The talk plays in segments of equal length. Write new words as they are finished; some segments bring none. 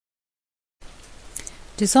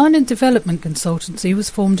Design and Development Consultancy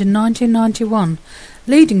was formed in 1991.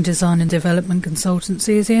 Leading design and development consultancy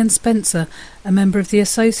is Ian Spencer, a member of the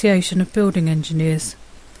Association of Building Engineers.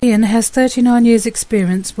 Ian has 39 years'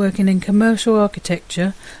 experience working in commercial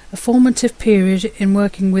architecture, a formative period in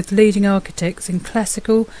working with leading architects in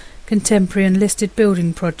classical, contemporary and listed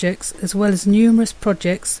building projects, as well as numerous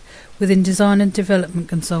projects within design and development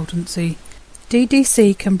consultancy.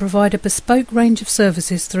 DDC can provide a bespoke range of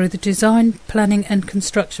services through the design, planning and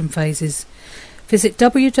construction phases. Visit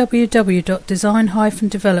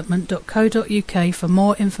www.design-development.co.uk for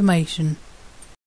more information.